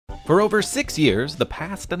For over 6 years, The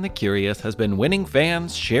Past and the Curious has been winning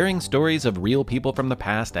fans, sharing stories of real people from the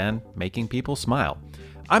past, and making people smile.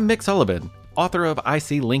 I'm Mick Sullivan, author of I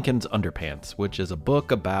See Lincoln's Underpants, which is a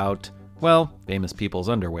book about, well, famous people's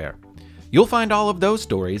underwear. You'll find all of those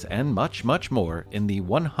stories and much, much more in the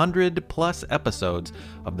 100-plus episodes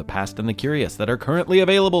of The Past and the Curious that are currently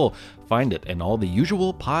available. Find it in all the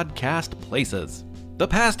usual podcast places. The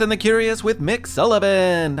Past and the Curious with Mick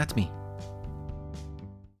Sullivan. That's me.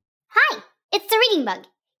 Hi, it's the Reading Bug,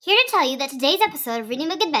 here to tell you that today's episode of Reading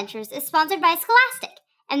Bug Adventures is sponsored by Scholastic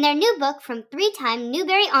and their new book from 3-time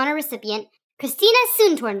Newbery Honor recipient Christina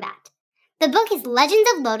Soontornvat. The book is Legends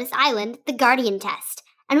of Lotus Island, The Guardian Test,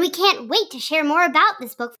 and we can't wait to share more about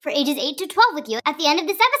this book for ages 8 to 12 with you at the end of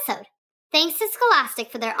this episode. Thanks to Scholastic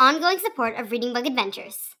for their ongoing support of Reading Bug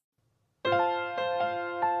Adventures.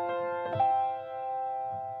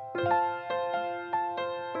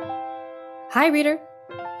 Hi, reader.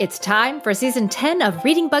 It's time for Season 10 of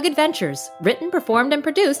Reading Bug Adventures, written, performed, and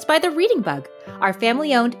produced by The Reading Bug, our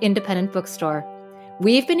family-owned independent bookstore.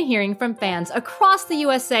 We've been hearing from fans across the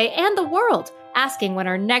USA and the world asking when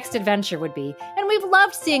our next adventure would be, and we've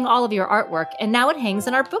loved seeing all of your artwork, and now it hangs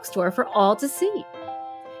in our bookstore for all to see.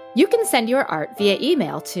 You can send your art via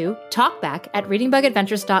email to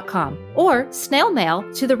talkback@readingbugadventures.com or snail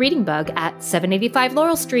mail to The Reading Bug at 785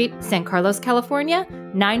 Laurel Street, San Carlos, California,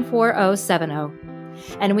 94070.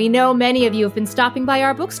 And we know many of you have been stopping by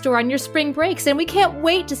our bookstore on your spring breaks, and we can't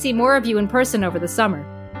wait to see more of you in person over the summer.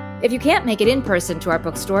 If you can't make it in person to our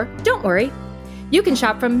bookstore, don't worry. You can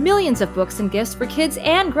shop from millions of books and gifts for kids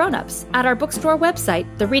and grown-ups at our bookstore website,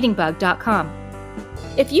 thereadingbug.com.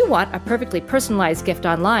 If you want a perfectly personalized gift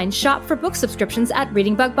online, shop for book subscriptions at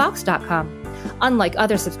readingbugbox.com. Unlike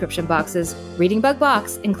other subscription boxes, Reading Bug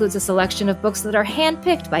Box includes a selection of books that are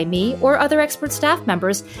handpicked by me or other expert staff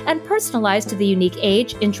members and personalized to the unique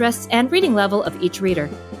age, interests, and reading level of each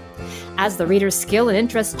reader. As the reader's skill and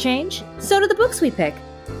interests change, so do the books we pick.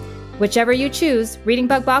 Whichever you choose,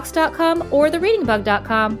 readingbugbox.com or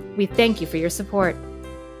thereadingbug.com, we thank you for your support.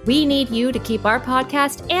 We need you to keep our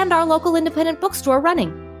podcast and our local independent bookstore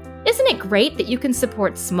running. Isn't it great that you can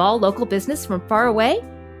support small local business from far away?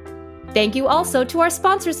 Thank you also to our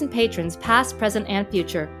sponsors and patrons, past, present, and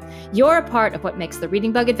future. You're a part of what makes the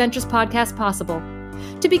Reading Bug Adventures podcast possible.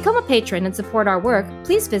 To become a patron and support our work,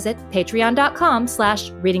 please visit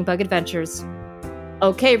patreon.com/readingbugadventures.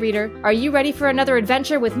 Okay, reader, are you ready for another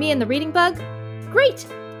adventure with me and the Reading Bug? Great!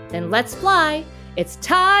 Then let's fly. It's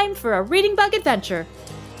time for a Reading Bug adventure.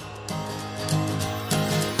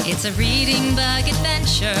 It's a Reading Bug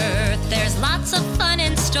adventure. There's lots of fun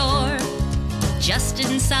in store. Just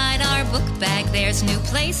inside our book bag, there's new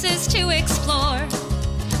places to explore.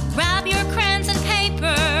 Grab your crayons and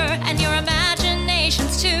paper and your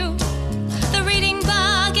imaginations too. The Reading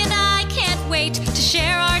Bug and I can't wait to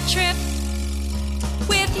share our trip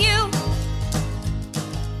with you.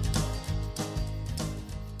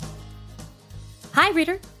 Hi,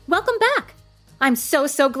 reader. Welcome back. I'm so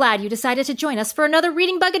glad you decided to join us for another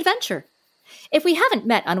Reading Bug adventure. If we haven't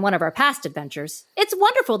met on one of our past adventures, it's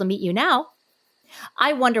wonderful to meet you now.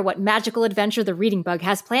 I wonder what magical adventure the Reading Bug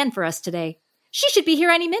has planned for us today. She should be here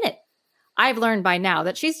any minute. I've learned by now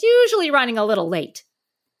that she's usually running a little late.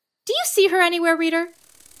 Do you see her anywhere, reader?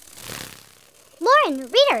 Lauren,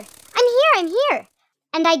 reader, I'm here.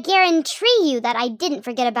 And I guarantee you that I didn't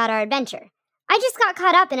forget about our adventure. I just got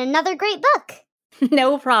caught up in another great book.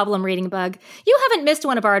 No problem, Reading Bug. You haven't missed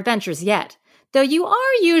one of our adventures yet, though you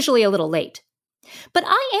are usually a little late. But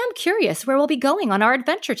I am curious where we'll be going on our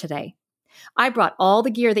adventure today. I brought all the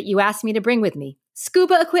gear that you asked me to bring with me,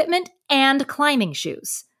 scuba equipment and climbing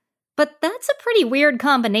shoes. But that's a pretty weird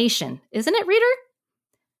combination, isn't it, reader?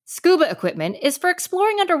 Scuba equipment is for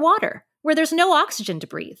exploring underwater, where there's no oxygen to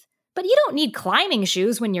breathe. But you don't need climbing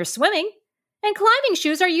shoes when you're swimming. And climbing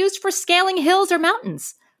shoes are used for scaling hills or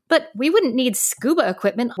mountains. But we wouldn't need scuba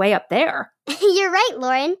equipment way up there. You're right,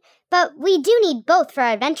 Lauren. But we do need both for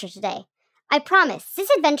our adventure today. I promise, this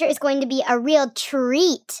adventure is going to be a real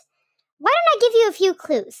treat. Why don't I give you a few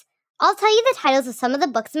clues? I'll tell you the titles of some of the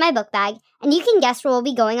books in my book bag, and you can guess where we'll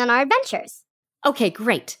be going on our adventures. Okay,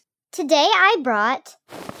 great. Today I brought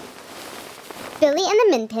Billy and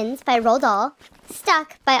the Minpins by Roald Dahl,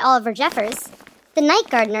 Stuck by Oliver Jeffers, The Night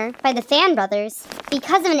Gardener by the Fan Brothers,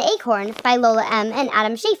 Because of an Acorn by Lola M. and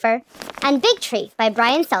Adam Schaefer, and Big Tree by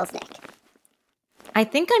Brian Selznick. I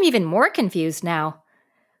think I'm even more confused now.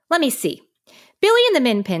 Let me see. Billy and the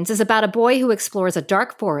Minpins is about a boy who explores a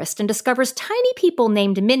dark forest and discovers tiny people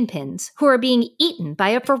named Minpins who are being eaten by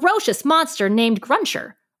a ferocious monster named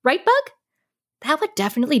Gruncher. Right, Bug? That would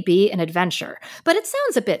definitely be an adventure, but it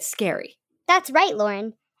sounds a bit scary. That's right,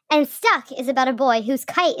 Lauren. And Stuck is about a boy whose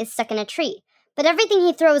kite is stuck in a tree, but everything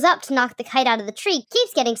he throws up to knock the kite out of the tree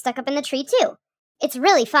keeps getting stuck up in the tree too. It's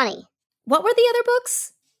really funny. What were the other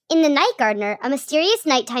books? In The Night Gardener, a mysterious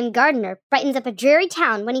nighttime gardener brightens up a dreary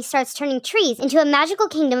town when he starts turning trees into a magical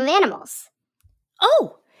kingdom of animals.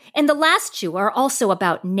 Oh, and the last two are also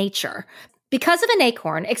about nature. Because of an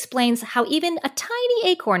Acorn explains how even a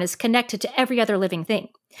tiny acorn is connected to every other living thing.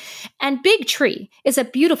 And Big Tree is a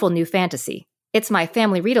beautiful new fantasy. It's my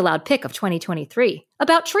family read-aloud pick of 2023,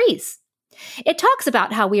 about trees. It talks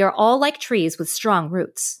about how we are all like trees with strong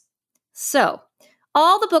roots. So,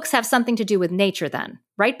 all the books have something to do with nature then,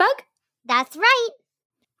 right, Bug? That's right.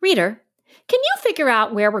 Reader, can you figure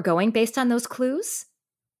out where we're going based on those clues?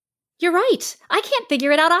 You're right. I can't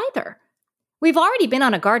figure it out either. We've already been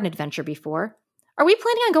on a garden adventure before. Are we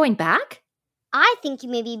planning on going back? I think you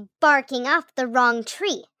may be barking up the wrong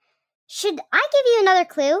tree. Should I give you another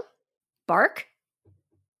clue? Bark?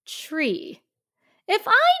 Tree. If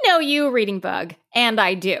I know you, Reading Bug, and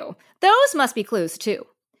I do, those must be clues too.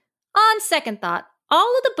 On second thought,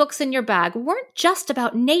 all of the books in your bag weren't just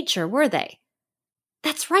about nature, were they?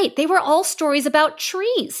 That's right, they were all stories about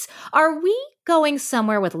trees. Are we going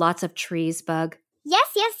somewhere with lots of trees, Bug?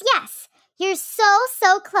 Yes. You're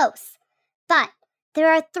so close. But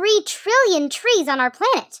there are 3 trillion trees on our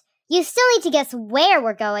planet. You still need to guess where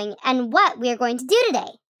we're going and what we are going to do today.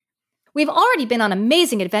 We've already been on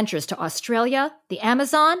amazing adventures to Australia, the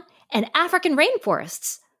Amazon, and African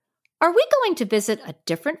rainforests. Are we going to visit a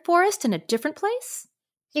different forest in a different place?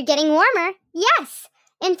 You're getting warmer. Yes.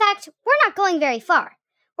 In fact, we're not going very far.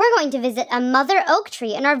 We're going to visit a mother oak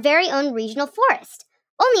tree in our very own regional forest,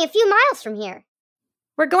 only a few miles from here.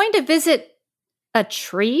 We're going to visit a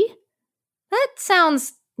tree? That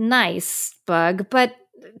sounds nice, Bug, but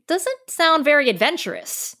doesn't sound very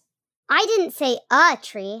adventurous. I didn't say a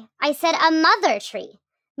tree. I said a mother tree.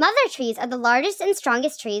 Mother trees are the largest and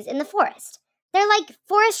strongest trees in the forest. They're like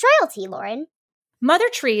forest royalty, Lauren. Mother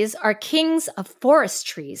trees are kings of forest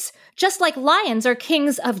trees, just like lions are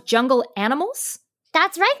kings of jungle animals.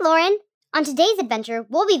 That's right, Lauren. On today's adventure,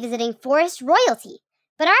 we'll be visiting forest royalty.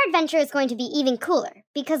 But our adventure is going to be even cooler,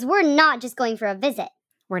 because we're not just going for a visit.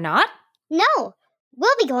 We're not? No,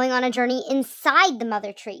 we'll be going on a journey inside the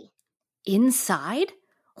mother tree. Inside?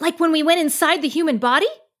 Like when we went inside the human body?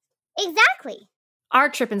 Exactly. Our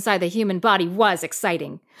trip inside the human body was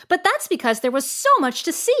exciting, but that's because there was so much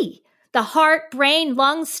to see. The heart, brain,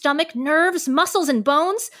 lungs, stomach, nerves, muscles, and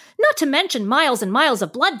bones, not to mention miles and miles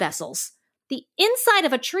of blood vessels. The inside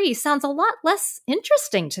of a tree sounds a lot less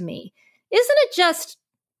interesting to me. Isn't it just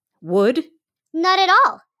wood? Not at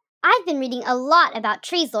all. I've been reading a lot about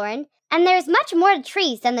trees, Lauren, and there's much more to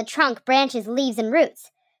trees than the trunk, branches, leaves, and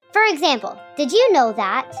roots. For example, did you know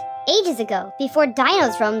that, ages ago, before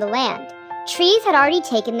dinos roamed the land, trees had already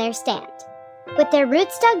taken their stand? With their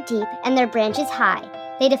roots dug deep and their branches high,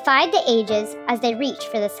 they defied the ages as they reached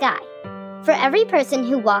for the sky. For every person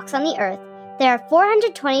who walks on the earth, there are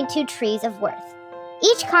 422 trees of worth.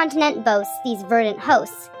 Each continent boasts these verdant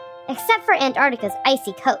hosts, except for Antarctica's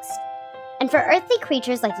icy coast. And for earthly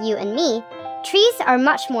creatures like you and me, trees are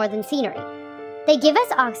much more than scenery. They give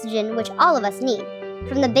us oxygen, which all of us need,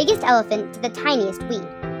 from the biggest elephant to the tiniest weed.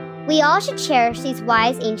 We all should cherish these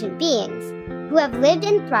wise ancient beings who have lived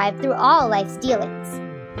and thrived through all life's dealings.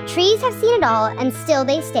 Trees have seen it all, and still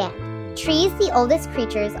they stand. Trees, the oldest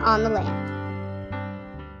creatures on the land.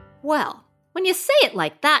 Well, when you say it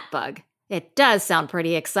like that, Bug, it does sound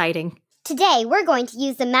pretty exciting. Today, we're going to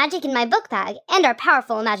use the magic in my book bag, and our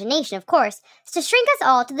powerful imagination, of course, to shrink us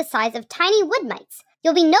all to the size of tiny wood mites.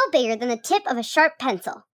 You'll be no bigger than the tip of a sharp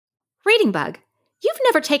pencil. Reading Bug, you've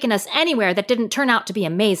never taken us anywhere that didn't turn out to be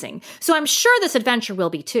amazing, so I'm sure this adventure will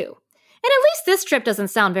be too. And at least this trip doesn't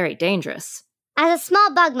sound very dangerous. As a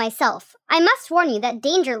small bug myself, I must warn you that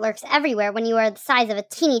danger lurks everywhere when you are the size of a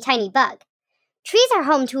teeny tiny bug. Trees are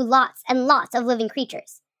home to lots and lots of living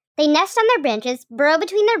creatures. They nest on their branches, burrow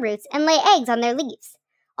between their roots, and lay eggs on their leaves.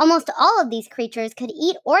 Almost all of these creatures could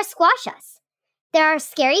eat or squash us. There are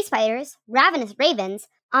scary spiders, ravenous ravens,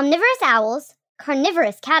 omnivorous owls,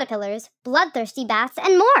 carnivorous caterpillars, bloodthirsty bats,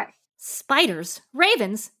 and more. Spiders,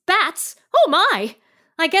 ravens, bats, oh my!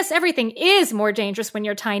 I guess everything is more dangerous when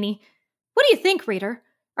you're tiny. What do you think, reader?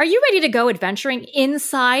 Are you ready to go adventuring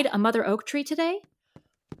inside a mother oak tree today?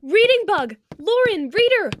 Reading Bug! Lauren,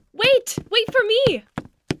 reader! Wait for me!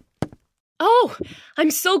 Oh, I'm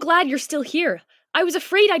so glad you're still here. I was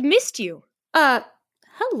afraid I'd missed you.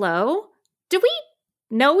 Hello? Do we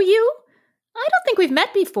know you? I don't think we've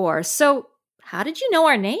met before, so how did you know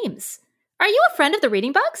our names? Are you a friend of the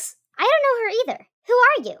Reading Bugs? I don't know her either. Who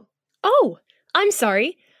are you? Oh, I'm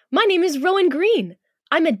sorry. My name is Rowan Green.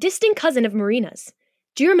 I'm a distant cousin of Marina's.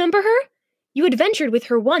 Do you remember her? You adventured with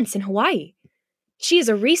her once in Hawaii. She is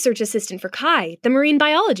a research assistant for Kai, the marine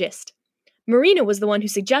biologist. Marina was the one who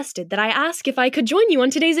suggested that I ask if I could join you on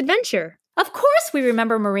today's adventure. Of course we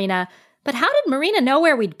remember Marina, but how did Marina know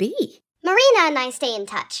where we'd be? Marina and I stay in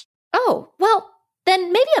touch. Oh, well,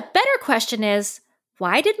 then maybe a better question is,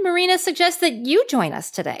 why did Marina suggest that you join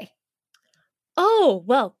us today? Oh,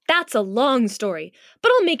 well, that's a long story,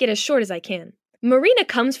 but I'll make it as short as I can. Marina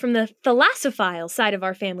comes from the thalassophile side of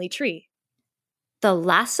our family tree.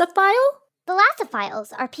 Thalassophile?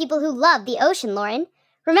 Thalassophiles are people who love the ocean, Lauren.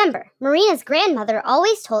 Remember, Marina's grandmother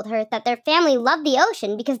always told her that their family loved the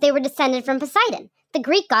ocean because they were descended from Poseidon, the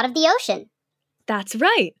Greek god of the ocean. That's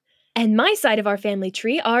right. And my side of our family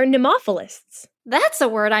tree are nemophilists. That's a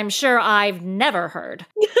word I'm sure I've never heard.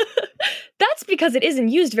 That's because it isn't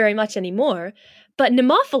used very much anymore. But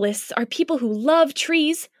nemophilists are people who love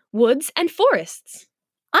trees, woods, and forests.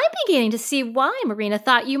 I'm beginning to see why Marina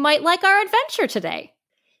thought you might like our adventure today.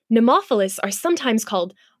 Nemophilists are sometimes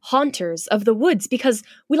called haunters of the woods because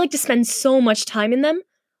we like to spend so much time in them.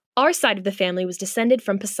 Our side of the family was descended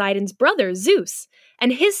from Poseidon's brother, Zeus,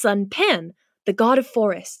 and his son, Pan, the god of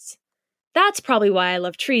forests. That's probably why I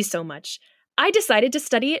love trees so much. I decided to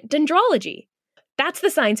study dendrology. That's the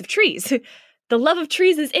science of trees. The love of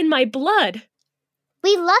trees is in my blood.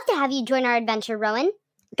 We'd love to have you join our adventure, Rowan.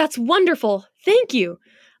 That's wonderful. Thank you.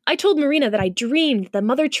 I told Marina that I dreamed the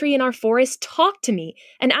mother tree in our forest talked to me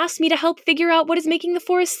and asked me to help figure out what is making the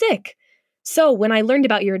forest sick. So when I learned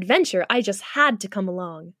about your adventure, I just had to come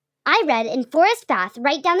along. I read in Forest Bath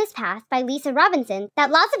Right Down This Path by Lisa Robinson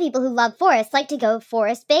that lots of people who love forests like to go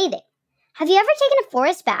forest bathing. Have you ever taken a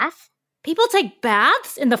forest bath? People take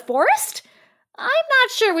baths in the forest? I'm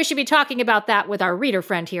not sure we should be talking about that with our reader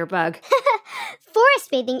friend here, Bug. Forest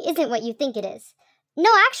bathing isn't what you think it is. No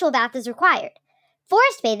actual bath is required.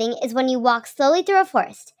 Forest bathing is when you walk slowly through a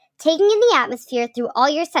forest, taking in the atmosphere through all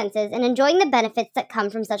your senses and enjoying the benefits that come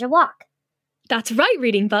from such a walk. That's right,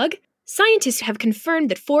 Reading Bug. Scientists have confirmed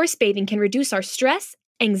that forest bathing can reduce our stress,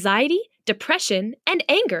 anxiety, depression, and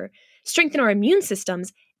anger, strengthen our immune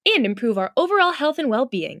systems, and improve our overall health and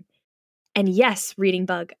well-being. And yes, Reading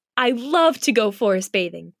Bug, I love to go forest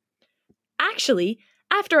bathing. Actually,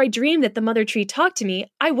 after I dreamed that the mother tree talked to me,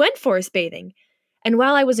 I went forest bathing. And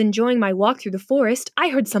while I was enjoying my walk through the forest, I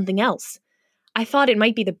heard something else. I thought it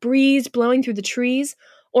might be the breeze blowing through the trees,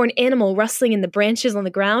 or an animal rustling in the branches on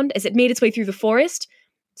the ground as it made its way through the forest.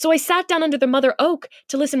 So I sat down under the mother oak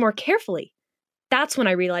to listen more carefully. That's when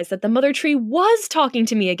I realized that the mother tree was talking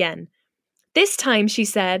to me again. This time she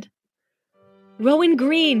said, "Rowan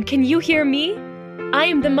Green, can you hear me? I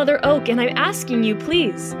am the mother oak and I'm asking you,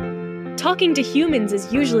 please. Talking to humans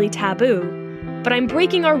is usually taboo, but I'm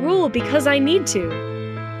breaking our rule because I need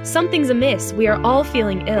to. Something's amiss, we are all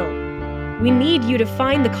feeling ill. We need you to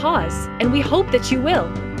find the cause, and we hope that you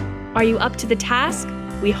will. Are you up to the task?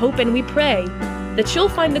 We hope and we pray that you'll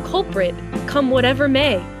find the culprit, come whatever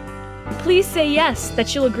may. Please say yes,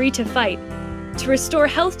 that you'll agree to fight, to restore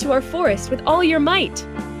health to our forest with all your might."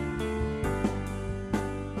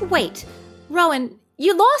 Wait, Rowan,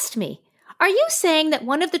 you lost me. Are you saying that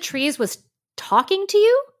one of the trees was talking to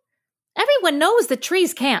you? Everyone knows that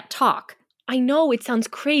trees can't talk. I know it sounds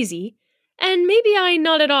crazy, and maybe I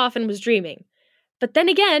nodded off and was dreaming. But then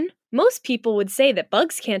again, most people would say that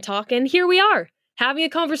bugs can't talk, and here we are, having a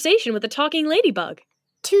conversation with a talking ladybug.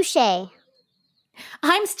 Touché.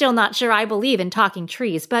 I'm still not sure I believe in talking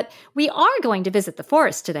trees, but we are going to visit the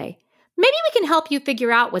forest today. Maybe we can help you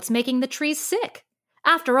figure out what's making the trees sick.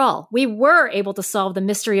 After all, we were able to solve the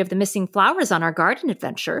mystery of the missing flowers on our garden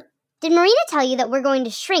adventure. Did Marina tell you that we're going to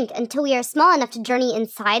shrink until we are small enough to journey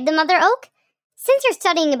inside the mother oak? Since you're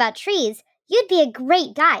studying about trees, you'd be a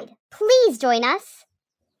great guide. Please join us.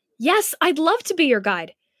 Yes, I'd love to be your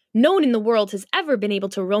guide. No one in the world has ever been able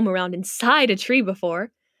to roam around inside a tree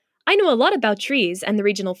before. I know a lot about trees, and the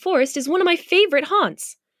regional forest is one of my favorite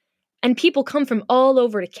haunts. And people come from all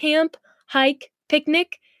over to camp, hike,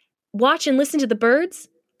 picnic, watch and listen to the birds,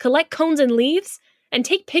 collect cones and leaves, and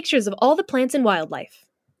take pictures of all the plants and wildlife.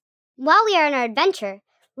 While we are on our adventure,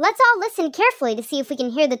 let's all listen carefully to see if we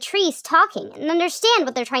can hear the trees talking and understand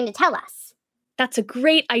what they're trying to tell us. That's a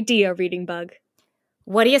great idea, Reading Bug.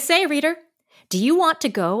 What do you say, reader? Do you want to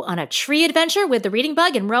go on a tree adventure with the Reading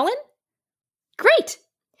Bug and Rowan? Great!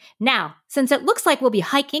 Now, since it looks like we'll be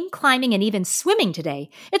hiking, climbing, and even swimming today,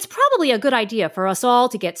 it's probably a good idea for us all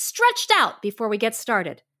to get stretched out before we get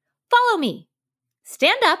started. Follow me.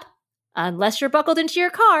 Stand up, unless you're buckled into your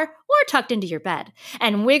car or tucked into your bed,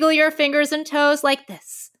 and wiggle your fingers and toes like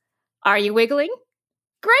this. Are you wiggling?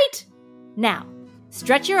 Great! Now,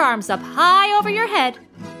 Stretch your arms up high over your head.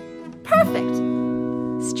 Perfect.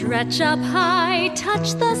 Stretch up high,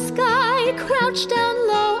 touch the sky, crouch down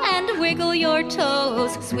low and wiggle your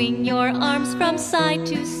toes. Swing your arms from side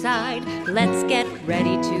to side. Let's get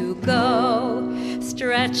ready to go.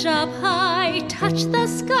 Stretch up high, touch the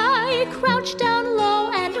sky, crouch down low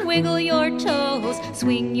and wiggle your toes.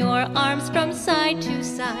 Swing your arms from side to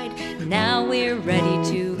side. Now we're ready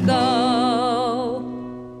to go.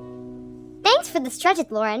 Thanks for the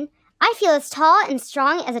stretches, Lauren. I feel as tall and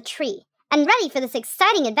strong as a tree and ready for this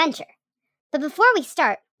exciting adventure. But before we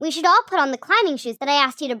start, we should all put on the climbing shoes that I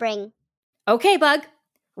asked you to bring. Okay, Bug.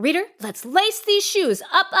 Reader, let's lace these shoes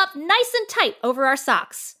up nice and tight over our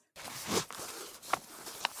socks.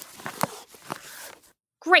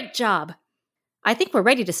 Great job. I think we're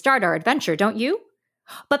ready to start our adventure, don't you?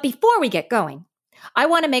 But before we get going, I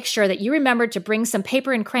want to make sure that you remember to bring some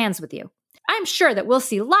paper and crayons with you. I'm sure that we'll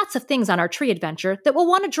see lots of things on our tree adventure that we'll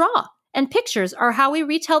want to draw. And pictures are how we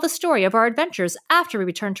retell the story of our adventures after we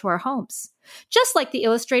return to our homes, just like the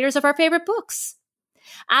illustrators of our favorite books.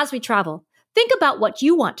 As we travel, think about what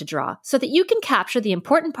you want to draw so that you can capture the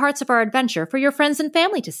important parts of our adventure for your friends and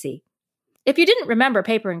family to see. If you didn't remember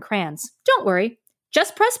paper and crayons, don't worry.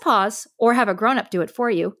 Just press pause or have a grown-up do it for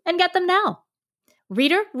you and get them now.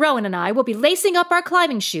 Reader, Rowan, and I will be lacing up our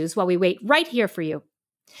climbing shoes while we wait right here for you.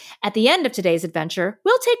 At the end of today's adventure,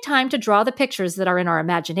 we'll take time to draw the pictures that are in our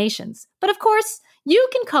imaginations. But of course, you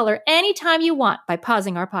can color anytime you want by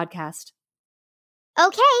pausing our podcast.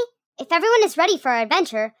 Okay, if everyone is ready for our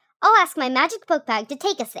adventure, I'll ask my magic book bag to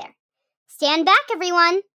take us there. Stand back,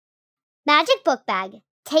 everyone. Magic book bag,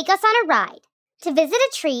 take us on a ride, to visit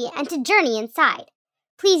a tree and to journey inside.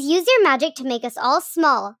 Please use your magic to make us all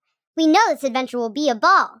small. We know this adventure will be a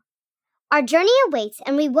ball. Our journey awaits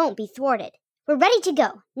and we won't be thwarted. We're ready to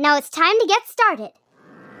go. Now it's time to get started.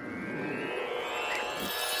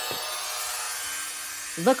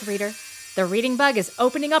 Look, Reader, the reading bug is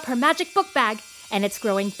opening up her magic book bag, and it's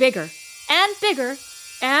growing bigger and bigger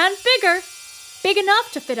and bigger, big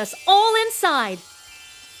enough to fit us all inside.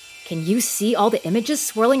 Can you see all the images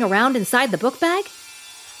swirling around inside the book bag?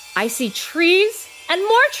 I see trees and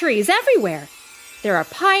more trees everywhere. There are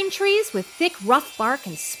pine trees with thick, rough bark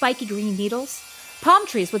and spiky green needles. Palm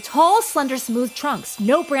trees with tall, slender, smooth trunks,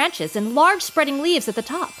 no branches, and large spreading leaves at the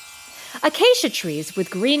top. Acacia trees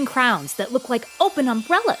with green crowns that look like open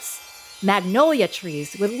umbrellas. Magnolia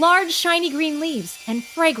trees with large, shiny green leaves and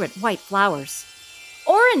fragrant white flowers.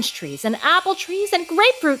 Orange trees and apple trees and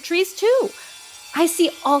grapefruit trees, too. I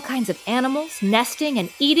see all kinds of animals nesting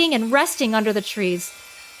and eating and resting under the trees.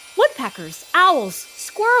 Woodpeckers, owls,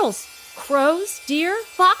 squirrels, crows, deer,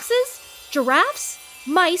 foxes, giraffes,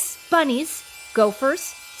 mice, bunnies,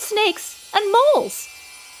 gophers, snakes, and moles.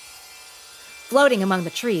 Floating among the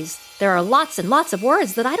trees, there are lots and lots of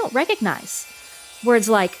words that I don't recognize. Words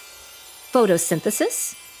like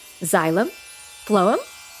photosynthesis, xylem, phloem,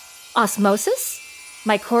 osmosis,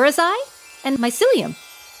 mycorrhizae, and mycelium.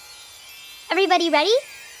 Everybody ready?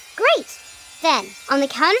 Great! Then, on the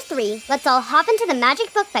count of 3, let's all hop into the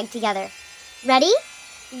magic book bag together. Ready?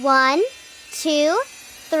 1, 2,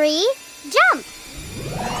 3, jump!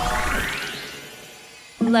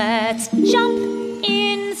 Let's jump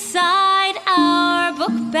inside our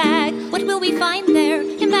book bag. What will we find there?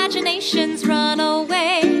 Imaginations run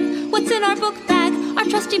away. What's in our book bag? Our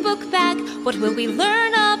trusty book bag. What will we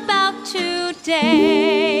learn about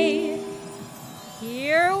today?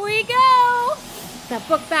 Here we go! The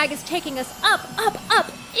book bag is taking us up,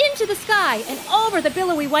 up, into the sky and over the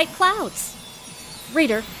billowy white clouds.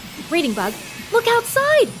 Reader, reading bug, look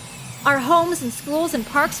outside! Our homes and schools and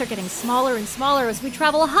parks are getting smaller and smaller as we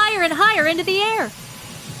travel higher and higher into the air.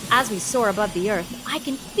 As we soar above the earth, I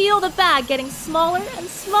can feel the bag getting smaller and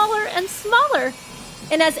smaller and smaller.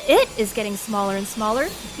 And as it is getting smaller and smaller,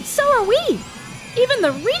 so are we. Even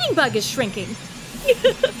the reading bug is shrinking.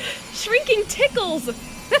 Shrinking tickles.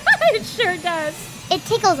 It sure does. It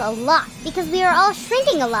tickles a lot because we are all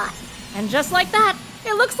shrinking a lot. And just like that,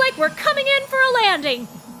 it looks like we're coming in for a landing.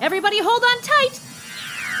 Everybody hold on tight.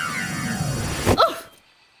 Oh.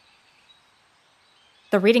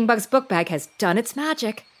 The reading bug's book bag has done its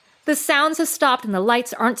magic. The sounds have stopped and the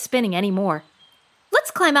lights aren't spinning anymore.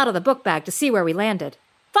 Let's climb out of the book bag to see where we landed.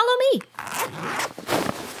 Follow me.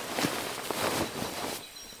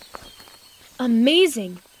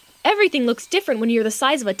 Amazing. Everything looks different when you're the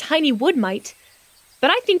size of a tiny wood mite.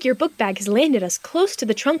 But I think your book bag has landed us close to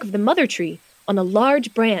the trunk of the mother tree on a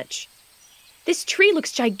large branch. This tree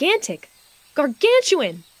looks gigantic,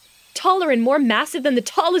 gargantuan, taller and more massive than the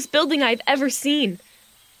tallest building I've ever seen.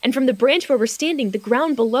 And from the branch where we're standing, the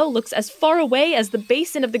ground below looks as far away as the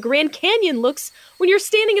basin of the Grand Canyon looks when you're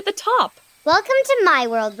standing at the top. Welcome to my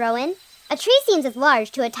world, Rowan. A tree seems as large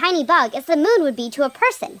to a tiny bug as the moon would be to a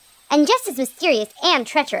person, and just as mysterious and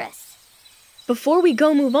treacherous. Before we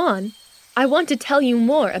move on, I want to tell you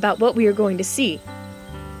more about what we are going to see.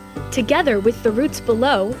 Together with the roots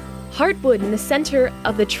below, heartwood in the center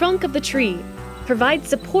of the trunk of the tree provides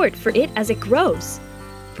support for it as it grows.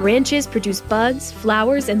 Branches produce buds,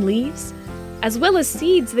 flowers, and leaves, as well as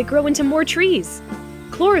seeds that grow into more trees.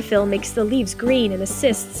 Chlorophyll makes the leaves green and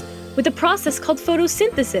assists with a process called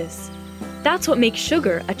photosynthesis. That's what makes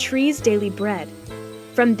sugar a tree's daily bread.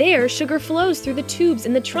 From there, sugar flows through the tubes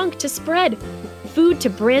in the trunk to spread food to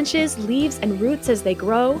branches, leaves, and roots as they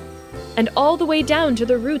grow, and all the way down to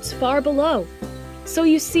the roots far below. So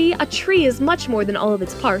you see, a tree is much more than all of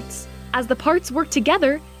its parts. As the parts work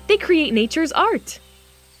together, they create nature's art.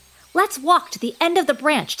 Let's walk to the end of the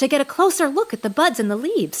branch to get a closer look at the buds and the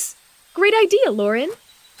leaves. Great idea, Lauren.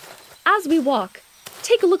 As we walk,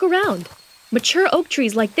 take a look around. Mature oak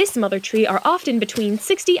trees like this mother tree are often between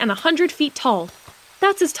 60 and 100 feet tall.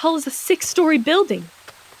 That's as tall as a 6-story building.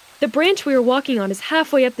 The branch we are walking on is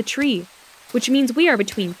halfway up the tree, which means we are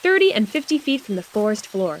between 30 and 50 feet from the forest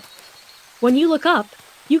floor. When you look up,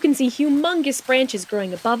 you can see humongous branches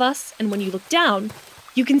growing above us, and when you look down,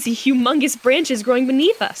 you can see humongous branches growing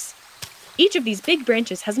beneath us. Each of these big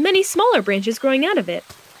branches has many smaller branches growing out of it.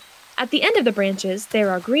 At the end of the branches, there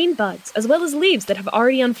are green buds, as well as leaves that have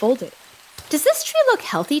already unfolded. Does this tree look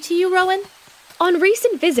healthy to you, Rowan? On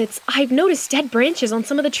recent visits, I've noticed dead branches on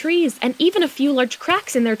some of the trees and even a few large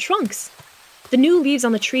cracks in their trunks. The new leaves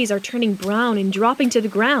on the trees are turning brown and dropping to the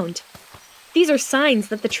ground. These are signs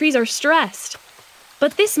that the trees are stressed.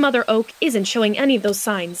 But this mother oak isn't showing any of those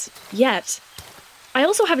signs, yet. I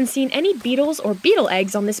also haven't seen any beetles or beetle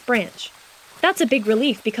eggs on this branch. That's a big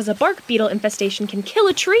relief because a bark beetle infestation can kill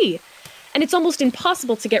a tree, and it's almost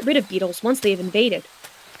impossible to get rid of beetles once they've invaded.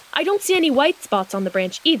 I don't see any white spots on the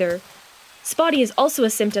branch either. Spotty is also a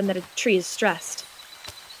symptom that a tree is stressed.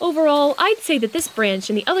 Overall, I'd say that this branch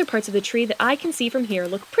and the other parts of the tree that I can see from here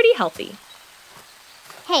look pretty healthy.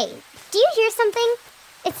 Hey, do you hear something?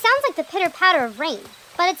 It sounds like the pitter-patter of rain,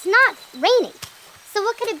 but it's not raining. So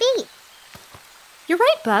what could it be? You're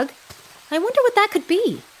right, Bug. I wonder what that could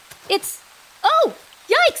be. Oh,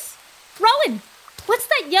 yikes! Rowan, what's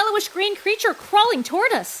that yellowish-green creature crawling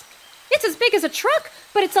toward us? It's as big as a truck,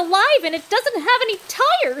 but it's alive and it doesn't have any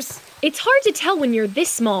tires. It's hard to tell when you're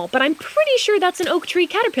this small, but I'm pretty sure that's an oak tree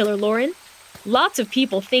caterpillar, Lauren. Lots of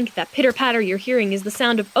people think that pitter-patter you're hearing is the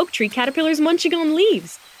sound of oak tree caterpillars munching on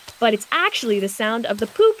leaves, but it's actually the sound of the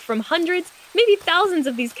poop from hundreds, maybe thousands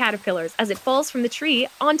of these caterpillars as it falls from the tree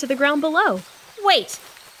onto the ground below. Wait,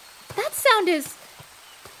 that sound is...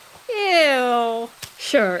 Ew.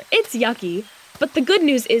 Sure, it's yucky, but the good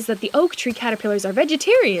news is that the oak tree caterpillars are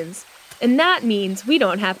vegetarians, and that means we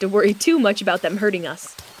don't have to worry too much about them hurting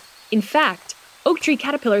us. In fact, oak tree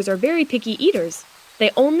caterpillars are very picky eaters.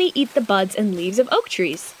 They only eat the buds and leaves of oak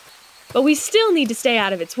trees. But we still need to stay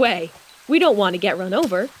out of its way. We don't want to get run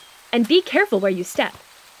over. And be careful where you step.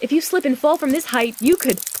 If you slip and fall from this height, you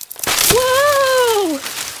could... Whoa!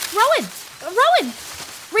 Rowan!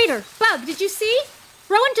 Reader, Bug, did you see?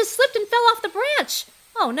 Rowan just slipped and fell off the branch.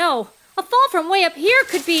 Oh no, a fall from way up here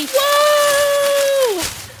could be... Whoa!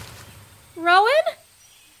 Rowan?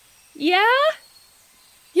 Yeah?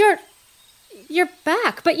 You're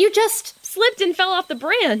back, but you just... Slipped and fell off the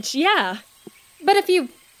branch, yeah. But if you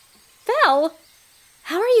fell,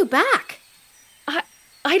 how are you back?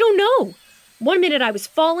 I don't know. 1 minute I was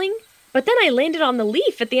falling, but then I landed on the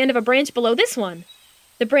leaf at the end of a branch below this one.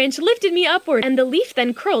 The branch lifted me upward, and the leaf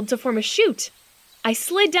then curled to form a shoot. I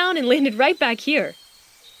slid down and landed right back here.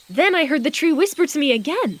 Then I heard the tree whisper to me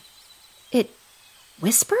again. It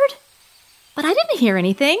whispered? But I didn't hear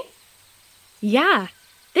anything. Yeah,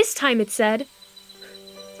 this time it said,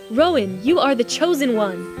 Rowan, you are the chosen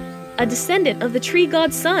one, a descendant of the tree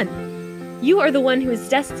god's son. You are the one who is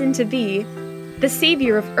destined to be the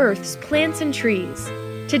savior of Earth's plants and trees.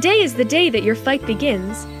 Today is the day that your fight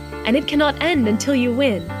begins, and it cannot end until you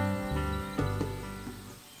win.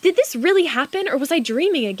 Did this really happen, or was I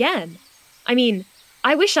dreaming again? I mean,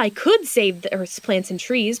 I wish I could save the Earth's plants and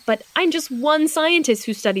trees, but I'm just one scientist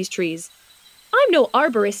who studies trees. I'm no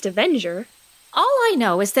arborist avenger. All I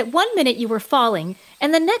know is that 1 minute you were falling,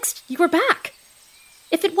 and the next you were back.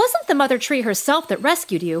 If it wasn't the mother tree herself that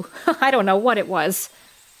rescued you, I don't know what it was.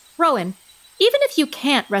 Rowan, even if you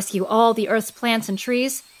can't rescue all the Earth's plants and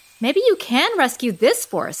trees, maybe you can rescue this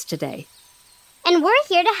forest today. And we're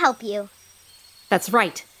here to help you. That's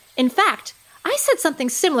right. In fact, I said something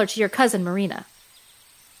similar to your cousin Marina.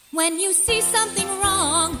 When you see something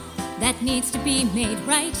wrong that needs to be made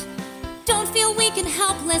right, don't feel weak and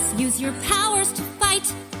helpless, use your powers to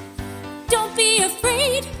fight. Don't be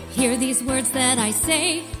afraid, hear these words that I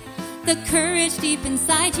say. The courage deep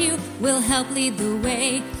inside you will help lead the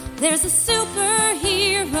way. There's a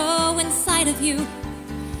superhero inside of you,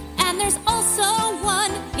 and there's also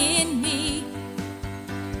one in me.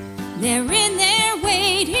 They're in there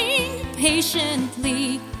waiting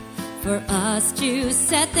patiently for us to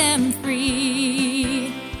set them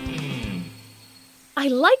free. I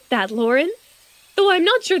like that, Lauren. Though I'm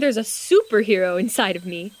not sure there's a superhero inside of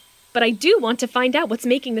me, but I do want to find out what's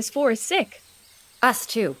making this forest sick. Us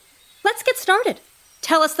too. Let's get started.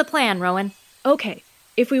 Tell us the plan, Rowan. Okay,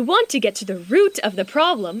 if we want to get to the root of the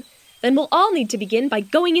problem, then we'll all need to begin by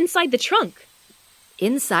going inside the trunk.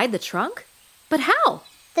 Inside the trunk? But how?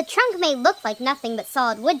 The trunk may look like nothing but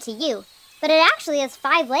solid wood to you, but it actually has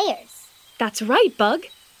 5 layers. That's right, Bug.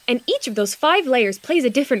 And each of those 5 layers plays a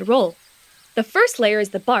different role. The first layer is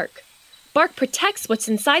the bark. Bark protects what's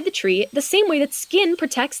inside the tree the same way that skin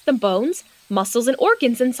protects the bones, muscles, and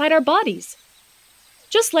organs inside our bodies.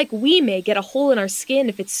 Just like we may get a hole in our skin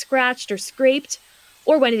if it's scratched or scraped,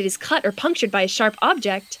 or when it is cut or punctured by a sharp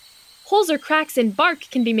object, holes or cracks in bark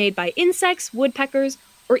can be made by insects, woodpeckers,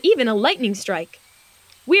 or even a lightning strike.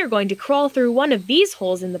 We are going to crawl through one of these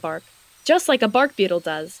holes in the bark, just like a bark beetle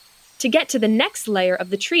does, to get to the next layer of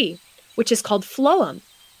the tree, which is called phloem.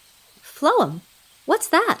 Phloem? What's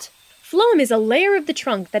that? Phloem is a layer of the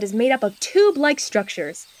trunk that is made up of tube-like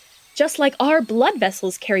structures. Just like our blood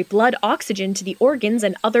vessels carry blood oxygen to the organs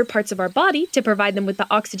and other parts of our body to provide them with the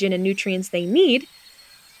oxygen and nutrients they need,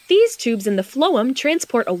 these tubes in the phloem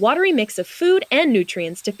transport a watery mix of food and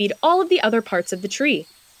nutrients to feed all of the other parts of the tree.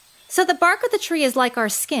 So the bark of the tree is like our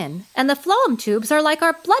skin, and the phloem tubes are like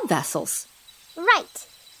our blood vessels. Right.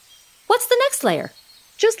 What's the next layer?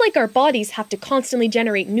 Just like our bodies have to constantly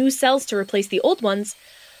generate new cells to replace the old ones,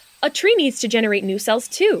 a tree needs to generate new cells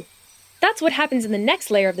too. That's what happens in the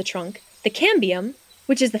next layer of the trunk, the cambium,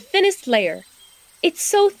 which is the thinnest layer. It's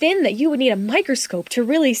so thin that you would need a microscope to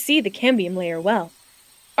really see the cambium layer well.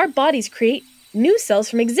 Our bodies create new cells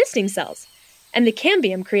from existing cells, and the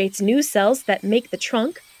cambium creates new cells that make the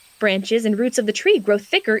trunk, branches, and roots of the tree grow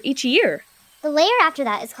thicker each year. The layer after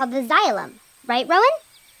that is called the xylem. Right, Rowan?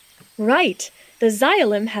 Right. The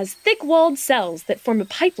xylem has thick-walled cells that form a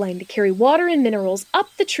pipeline to carry water and minerals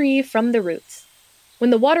up the tree from the roots. When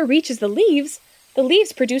the water reaches the leaves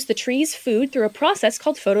produce the tree's food through a process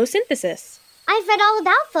called photosynthesis. I've read all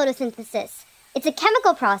about photosynthesis. It's a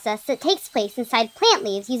chemical process that takes place inside plant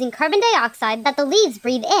leaves using carbon dioxide that the leaves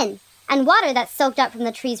breathe in, and water that's soaked up from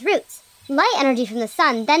the tree's roots. Light energy from the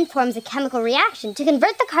sun then forms a chemical reaction to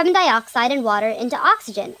convert the carbon dioxide and water into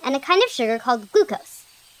oxygen and a kind of sugar called glucose.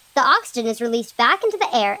 The oxygen is released back into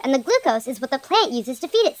the air, and the glucose is what the plant uses to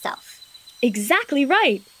feed itself. Exactly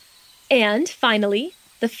right. And, finally,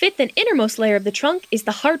 the fifth and innermost layer of the trunk is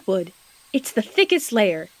the heartwood. It's the thickest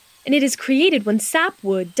layer, and it is created when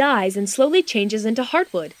sapwood dies and slowly changes into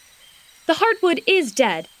heartwood. The heartwood is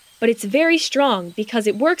dead, but it's very strong because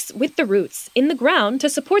it works with the roots in the ground to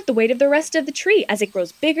support the weight of the rest of the tree as it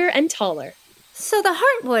grows bigger and taller. So the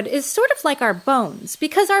heartwood is sort of like our bones,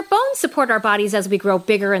 because our bones support our bodies as we grow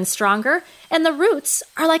bigger and stronger, and the roots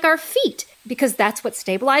are like our feet, because that's what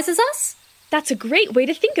stabilizes us? That's a great way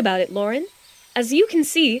to think about it, Lauren. As you can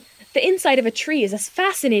see, the inside of a tree is as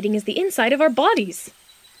fascinating as the inside of our bodies.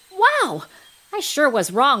 Wow! I sure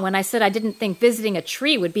was wrong when I said I didn't think visiting a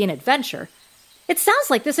tree would be an adventure. It sounds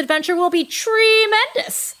like this adventure will be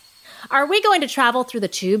tremendous! Are we going to travel through the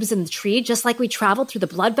tubes in the tree just like we traveled through the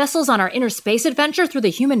blood vessels on our inner space adventure through the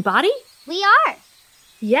human body? We are.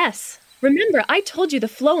 Yes. Remember, I told you the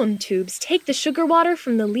phloem tubes take the sugar water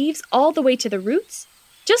from the leaves all the way to the roots?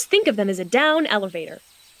 Just think of them as a down elevator.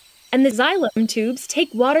 And the xylem tubes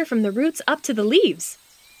take water from the roots up to the leaves.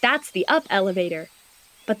 That's the up elevator.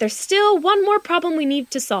 But there's still one more problem we need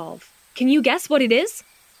to solve. Can you guess what it is?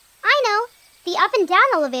 I know. The up and down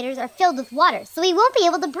elevators are filled with water, so we won't be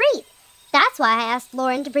able to breathe. That's why I asked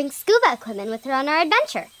Lauren to bring scuba equipment with her on our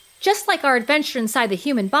adventure. Just like our adventure inside the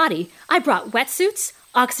human body, I brought wetsuits,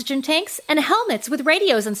 oxygen tanks, and helmets with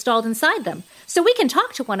radios installed inside them, so we can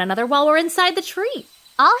talk to one another while we're inside the tree.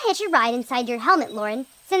 I'll hitch a ride inside your helmet, Lauren,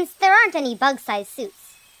 since there aren't any bug-sized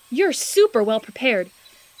suits. You're super well prepared.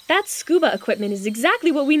 That scuba equipment is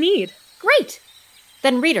exactly what we need. Great!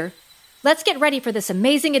 Then, reader, let's get ready for this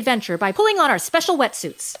amazing adventure by pulling on our special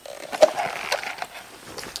wetsuits,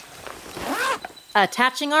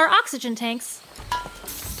 attaching our oxygen tanks,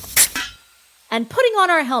 and putting on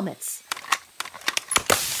our helmets.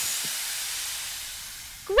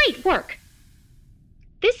 Great work!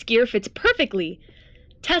 This gear fits perfectly.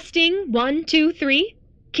 Testing, 1, 2, 3.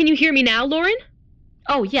 Can you hear me now, Lauren?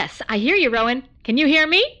 Oh, yes, I hear you, Rowan. Can you hear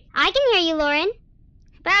me? I can hear you, Lauren.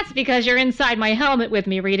 That's because you're inside my helmet with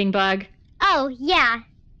me, Reading Bug. Oh, yeah.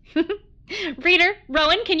 Reader,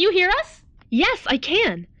 Rowan, can you hear us? Yes, I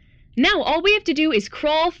can. Now all we have to do is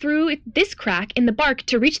crawl through this crack in the bark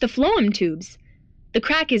to reach the phloem tubes. The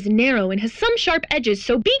crack is narrow and has some sharp edges,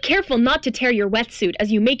 so be careful not to tear your wetsuit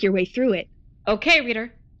as you make your way through it. Okay,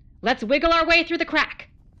 Reader. Let's wiggle our way through the crack.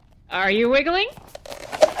 Are you wiggling?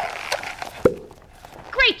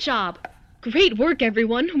 Great job! Great work,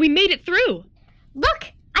 everyone. We made it through. Look,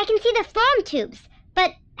 I can see the phloem tubes.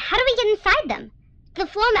 But how do we get inside them? The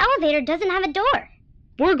phloem elevator doesn't have a door.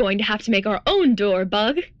 We're going to have to make our own door,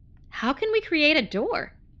 Bug. How can we create a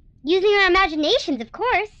door? Using our imaginations, of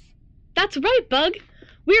course. That's right, Bug.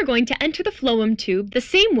 We are going to enter the phloem tube the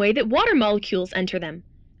same way that water molecules enter them,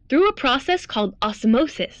 through a process called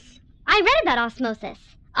osmosis. I read about osmosis.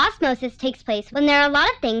 Osmosis takes place when there are a lot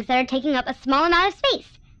of things that are taking up a small amount of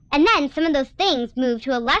space, and then some of those things move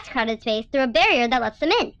to a less crowded space through a barrier that lets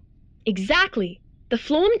them in. Exactly. The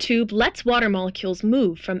phloem tube lets water molecules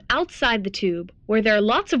move from outside the tube, where there are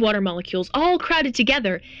lots of water molecules all crowded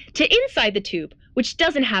together, to inside the tube, which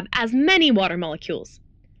doesn't have as many water molecules.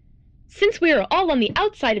 Since we are all on the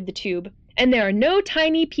outside of the tube, and there are no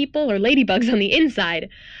tiny people or ladybugs on the inside,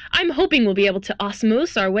 I'm hoping we'll be able to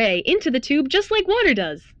osmose our way into the tube just like water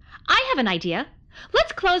does. I have an idea.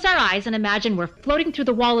 Let's close our eyes and imagine we're floating through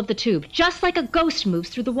the wall of the tube, just like a ghost moves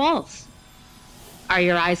through the walls. Are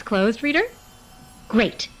your eyes closed, Reader?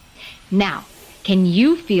 Great. Now, can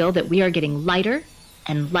you feel that we are getting lighter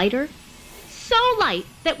and lighter? So light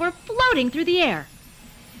that we're floating through the air.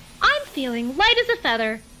 I'm feeling light as a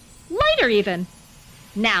feather, lighter even.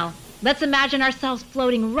 Now, let's imagine ourselves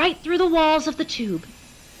floating right through the walls of the tube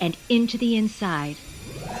and into the inside.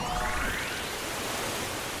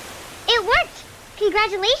 It worked!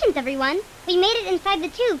 Congratulations, everyone! We made it inside the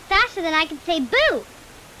tube faster than I could say boo!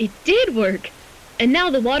 It did work! And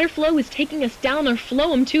now the water flow is taking us down our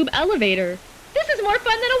phloem tube elevator. This is more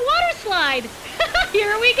fun than a water slide!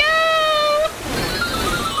 Here we go!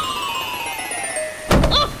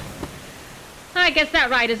 Oh! I guess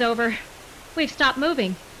that ride is over. We've stopped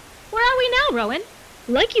moving. Where are we now, Rowan?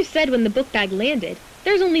 Like you said when the book bag landed,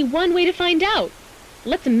 there's only one way to find out.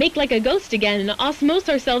 Let's make like a ghost again and osmose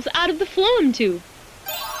ourselves out of the phloem tube.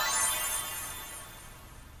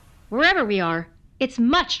 Wherever we are, it's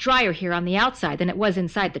much drier here on the outside than it was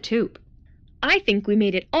inside the tube. I think we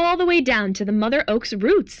made it all the way down to the mother oak's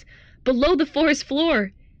roots, below the forest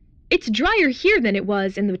floor. It's drier here than it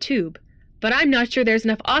was in the tube, but I'm not sure there's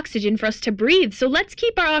enough oxygen for us to breathe, so let's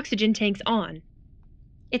keep our oxygen tanks on.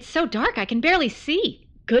 It's so dark I can barely see.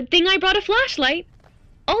 Good thing I brought a flashlight.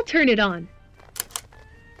 I'll turn it on.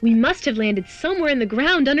 We must have landed somewhere in the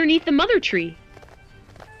ground underneath the mother tree.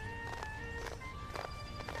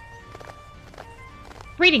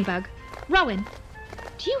 Reading Bug, Rowan,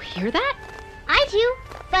 do you hear that? I do,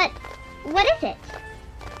 but what is it?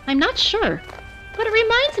 I'm not sure, but it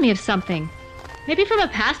reminds me of something. Maybe from a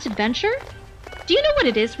past adventure? Do you know what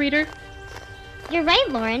it is, Reader? You're right,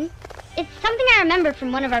 Lauren. It's something I remember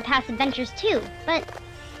from one of our past adventures too, but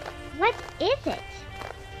what is it?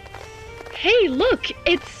 Hey, look,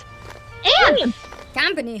 it's... Ants!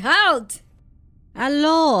 Company, halt!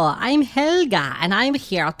 Hello, I'm Helga, and I'm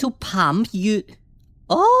here to pump you...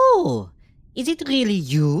 Oh, is it really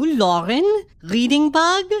you, Lauren, Reading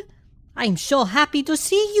Bug? I'm so happy to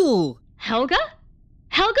see you. Helga?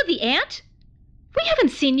 Helga the ant? We haven't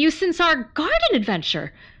seen you since our garden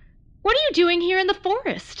adventure. What are you doing here in the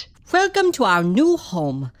forest? Welcome to our new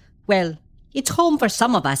home. Well, it's home for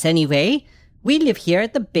some of us anyway. We live here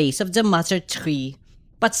at the base of the mother tree.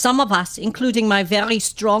 But some of us, including my very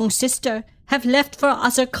strong sister, have left for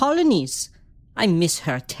other colonies. I miss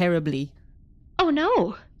her terribly. Oh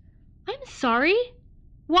no. I'm sorry.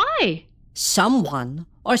 Why? Someone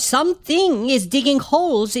or something is digging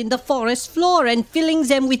holes in the forest floor and filling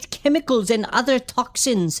them with chemicals and other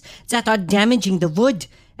toxins that are damaging the wood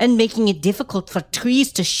and making it difficult for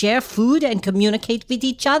trees to share food and communicate with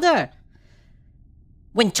each other.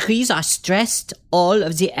 When trees are stressed, all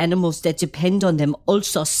of the animals that depend on them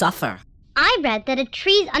also suffer. I read that a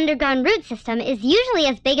tree's underground root system is usually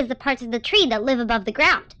as big as the parts of the tree that live above the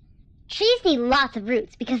ground. Trees need lots of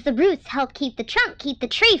roots because the roots help keep the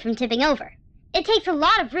tree from tipping over. It takes a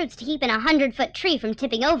lot of roots to keep an 100-foot tree from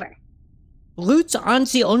tipping over. Roots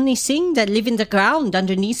aren't the only thing that live in the ground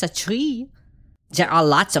underneath a tree. There are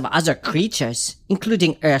lots of other creatures,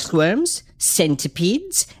 including earthworms,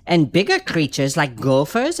 centipedes, and bigger creatures like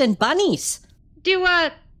gophers and bunnies. Do,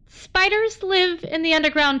 spiders live in the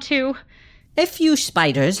underground too? A few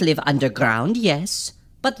spiders live underground, yes.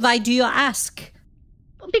 But why do you ask?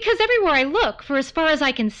 Because everywhere I look, for as far as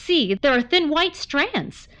I can see, there are thin white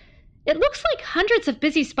strands. It looks like hundreds of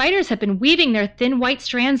busy spiders have been weaving their thin white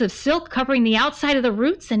strands of silk covering the outside of the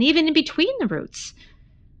roots and even in between the roots.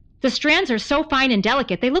 The strands are so fine and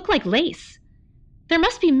delicate, they look like lace. There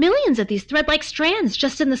must be millions of these thread-like strands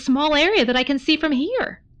just in the small area that I can see from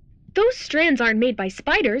here. Those strands aren't made by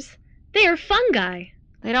spiders. They are fungi.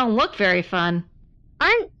 They don't look very fun.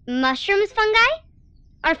 Aren't mushrooms fungi?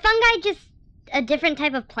 Are fungi just a different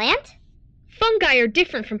type of plant? Fungi are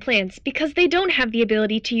different from plants because they don't have the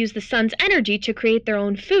ability to use the sun's energy to create their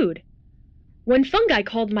own food. When fungi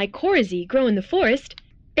called mycorrhizae grow in the forest,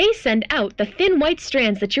 they send out the thin white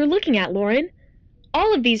strands that you're looking at, Lauren.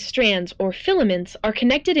 All of these strands, or filaments, are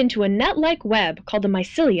connected into a net-like web called a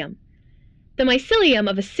mycelium. The mycelium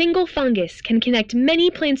of a single fungus can connect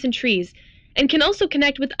many plants and trees, and can also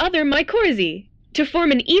connect with other mycorrhizae to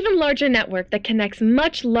form an even larger network that connects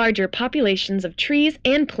much larger populations of trees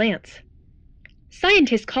and plants.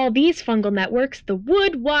 Scientists call these fungal networks the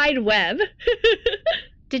Wood Wide Web.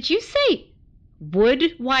 Did you say Wood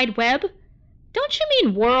Wide Web? Don't you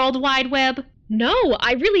mean World Wide Web? No,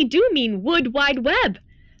 I really do mean Wood Wide Web.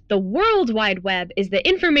 The World Wide Web is the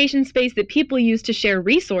information space that people use to share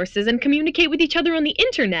resources and communicate with each other on the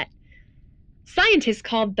internet. Scientists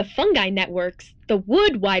called the fungi networks the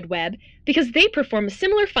Wood Wide Web because they perform a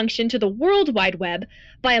similar function to the World Wide Web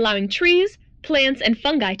by allowing trees, plants, and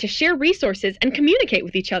fungi to share resources and communicate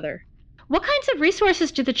with each other. What kinds of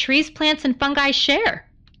resources do the trees, plants, and fungi share?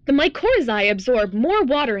 The mycorrhizae absorb more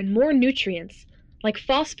water and more nutrients, like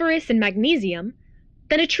phosphorus and magnesium,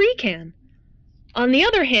 than a tree can. On the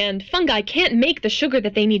other hand, fungi can't make the sugar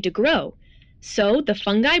that they need to grow. So the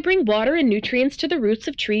fungi bring water and nutrients to the roots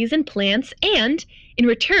of trees and plants, and, in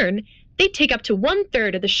return, they take up to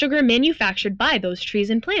 1/3 of the sugar manufactured by those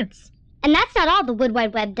trees and plants. And that's not all the Wood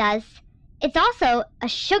Wide Web does. It's also a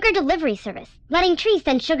sugar delivery service, letting trees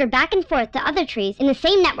send sugar back and forth to other trees in the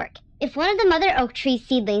same network. If one of the mother oak tree's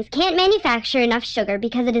seedlings can't manufacture enough sugar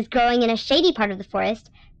because it is growing in a shady part of the forest,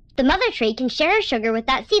 the mother tree can share her sugar with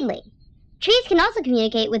that seedling. Trees can also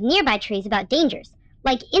communicate with nearby trees about dangers,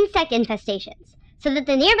 like insect infestations, so that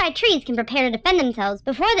the nearby trees can prepare to defend themselves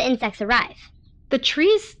before the insects arrive. The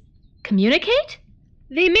trees communicate?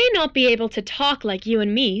 They may not be able to talk like you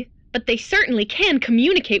and me, but they certainly can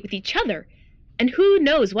communicate with each other. And who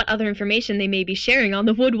knows what other information they may be sharing on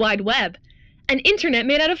the Wood Wide Web, an internet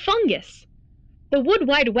made out of fungus. The Wood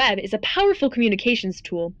Wide Web is a powerful communications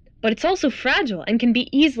tool, but it's also fragile and can be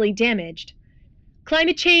easily damaged.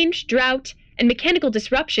 Climate change, drought, and mechanical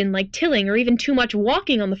disruption like tilling or even too much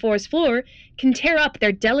walking on the forest floor can tear up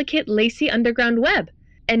their delicate, lacy underground web.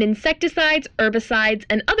 And insecticides, herbicides,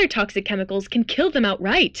 and other toxic chemicals can kill them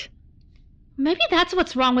outright. Maybe that's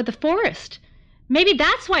what's wrong with the forest. Maybe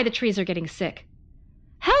that's why the trees are getting sick.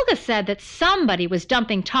 Helga said that somebody was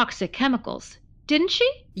dumping toxic chemicals, didn't she?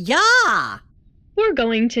 Yeah! We're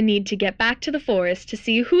going to need to get back to the forest to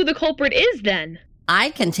see who the culprit is then.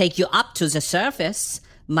 I can take you up to the surface.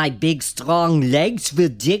 My big, strong legs will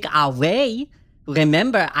dig our way.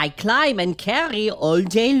 Remember, I climb and carry all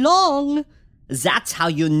day long. That's how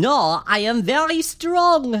you know I am very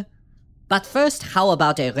strong. But first, how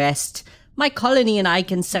about a rest? My colony and I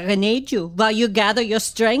can serenade you while you gather your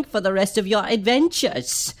strength for the rest of your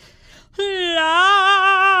adventures.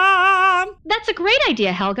 That's a great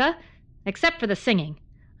idea, Helga. Except for the singing.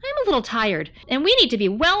 I'm a little tired, and we need to be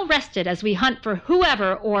well rested as we hunt for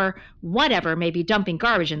whoever or whatever may be dumping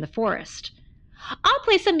garbage in the forest. I'll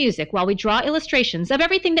play some music while we draw illustrations of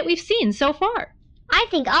everything that we've seen so far. I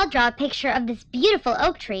think I'll draw a picture of this beautiful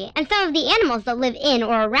oak tree and some of the animals that live in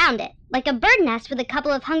or around it, like a bird nest with a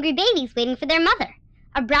couple of hungry babies waiting for their mother,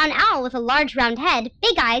 a brown owl with a large round head,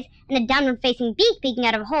 big eyes, and a downward-facing beak peeking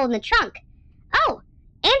out of a hole in the trunk. Oh,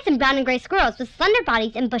 and some brown and gray squirrels with slender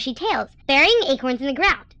bodies and bushy tails, burying acorns in the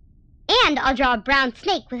ground. And I'll draw a brown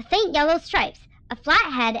snake with faint yellow stripes, a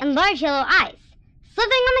flat head, and large yellow eyes,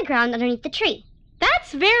 slithering on the ground underneath the tree.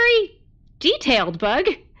 That's very detailed, Bug.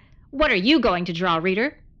 What are you going to draw,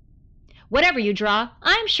 reader? Whatever you draw,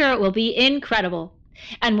 I'm sure it will be incredible.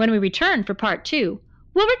 And when we return for part 2,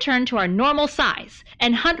 we'll return to our normal size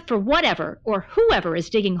and hunt for whatever or whoever is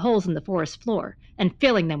digging holes in the forest floor and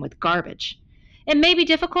filling them with garbage. It may be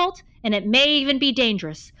difficult, and it may even be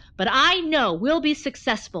dangerous, but I know we'll be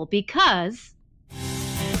successful because...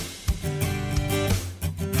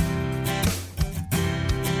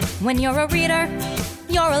 When you're a reader,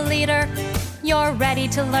 you're a leader. You're ready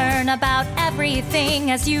to learn about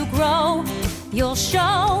everything as you grow. You'll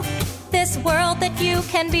show This world that you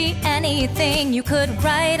can be anything. You could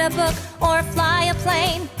write a book or fly a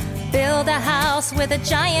plane. Build a house with a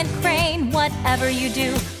giant crane. Whatever you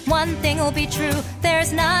do, one thing will be true.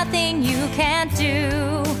 There's nothing you can't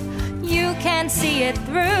do. You can see it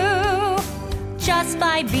through just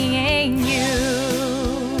by being you.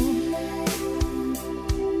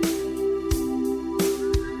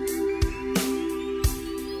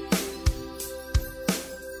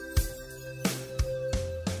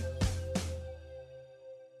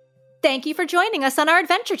 Thank you for joining us on our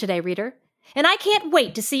adventure today, reader. And I can't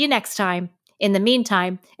wait to see you next time. In the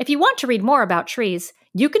meantime, if you want to read more about trees,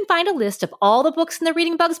 you can find a list of all the books in the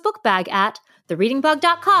Reading Bug's book bag at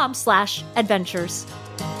thereadingbug.com/adventures.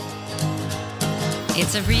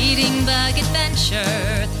 It's a Reading Bug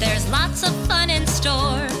adventure. There's lots of fun in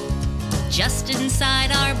store. Just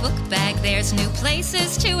inside our book bag, there's new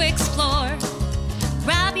places to explore.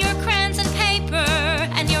 Grab your crayons and paper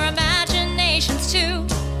and your imaginations too.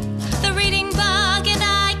 The Reading Bug and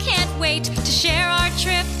I can't wait to share our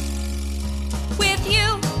trip with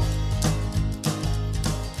you.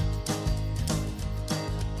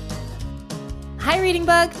 Hi, Reading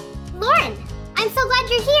Bug. Lauren, I'm so glad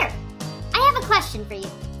you're here. I have a question for you.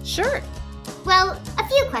 Sure. Well, a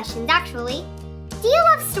few questions, actually. Do you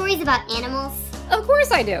love stories about animals? Of course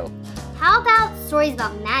I do. How about stories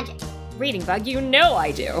about magic? Reading Bug, you know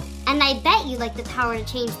I do. And I bet you like the power to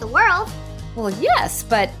change the world. Well, yes,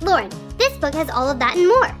 but... Lauren, this book has all of that and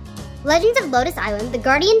more. Legends of Lotus Island, The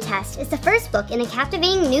Guardian Test is the first book in a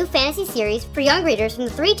captivating new fantasy series for young readers from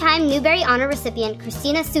the 3-time Newbery Honor recipient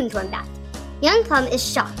Christina Soontornbat. Young Plum is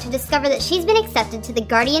shocked to discover that she's been accepted to the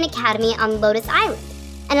Guardian Academy on Lotus Island,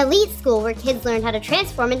 an elite school where kids learn how to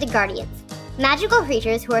transform into guardians, magical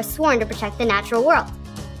creatures who are sworn to protect the natural world.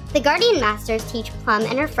 The Guardian Masters teach Plum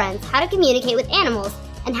and her friends how to communicate with animals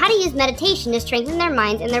and how to use meditation to strengthen their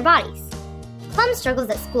minds and their bodies. Plum struggles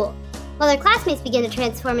at school. While their classmates begin to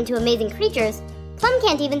transform into amazing creatures, Plum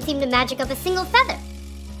can't even seem to magic up a single feather.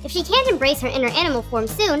 If she can't embrace her inner animal form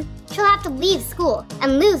soon, she'll have to leave school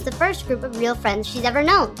and lose the first group of real friends she's ever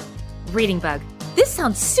known. Reading Bug, this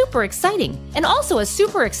sounds super exciting, and also a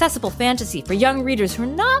super accessible fantasy for young readers who are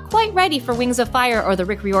not quite ready for Wings of Fire or the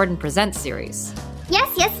Rick Riordan Presents series. Yes!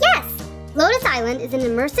 Lotus Island is an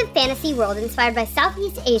immersive fantasy world inspired by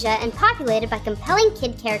Southeast Asia and populated by compelling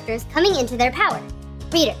kid characters coming into their power.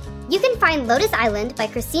 Reader, you can find Lotus Island by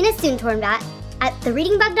Christina Soontornbat at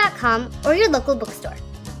thereadingbug.com or your local bookstore.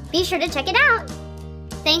 Be sure to check it out!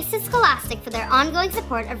 Thanks to Scholastic for their ongoing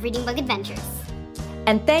support of Reading Bug Adventures.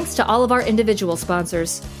 And thanks to all of our individual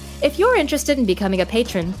sponsors. If you're interested in becoming a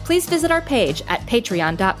patron, please visit our page at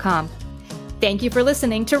patreon.com. Thank you for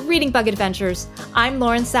listening to Reading Bug Adventures. I'm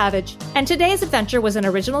Lauren Savage, and today's adventure was an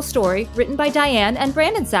original story written by Diane and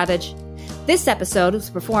Brandon Savage. This episode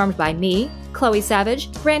was performed by me, Chloe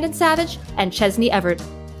Savage, Brandon Savage, and Chesney Everett.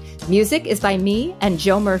 Music is by me and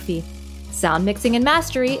Joe Murphy. Sound mixing and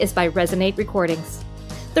mastery is by Resonate Recordings.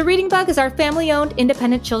 The Reading Bug is our family-owned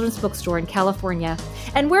independent children's bookstore in California,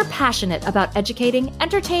 and we're passionate about educating,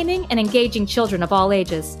 entertaining, and engaging children of all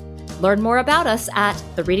ages. Learn more about us at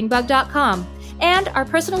thereadingbug.com and our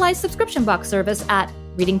personalized subscription box service at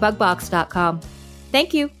readingbugbox.com.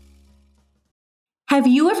 Thank you. Have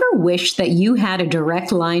you ever wished that you had a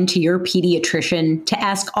direct line to your pediatrician to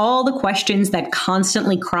ask all the questions that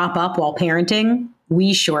constantly crop up while parenting?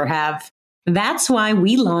 We sure have. That's why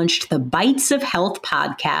we launched the Bites of Health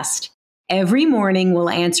podcast. Every morning, we'll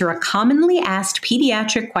answer a commonly asked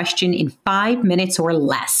pediatric question in 5 minutes or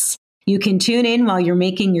less. You can tune in while you're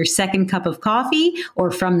making your second cup of coffee or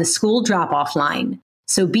from the school drop-off line.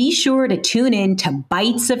 So be sure to tune in to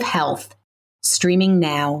Bites of Health, streaming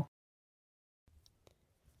now.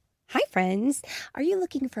 Hi, friends. Are you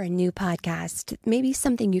looking for a new podcast? Maybe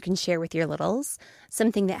something you can share with your littles?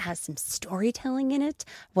 Something that has some storytelling in it?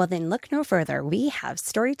 Well, then look no further. We have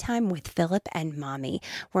Storytime with Philip and Mommy,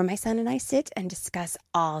 where my son and I sit and discuss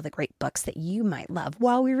all the great books that you might love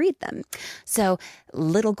while we read them. So,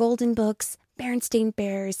 Little Golden Books, Berenstain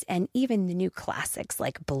Bears, and even the new classics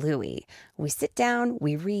like Bluey. We sit down,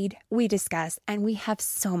 we read, we discuss, and we have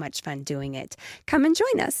so much fun doing it. Come and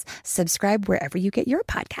join us. Subscribe wherever you get your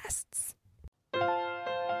podcasts.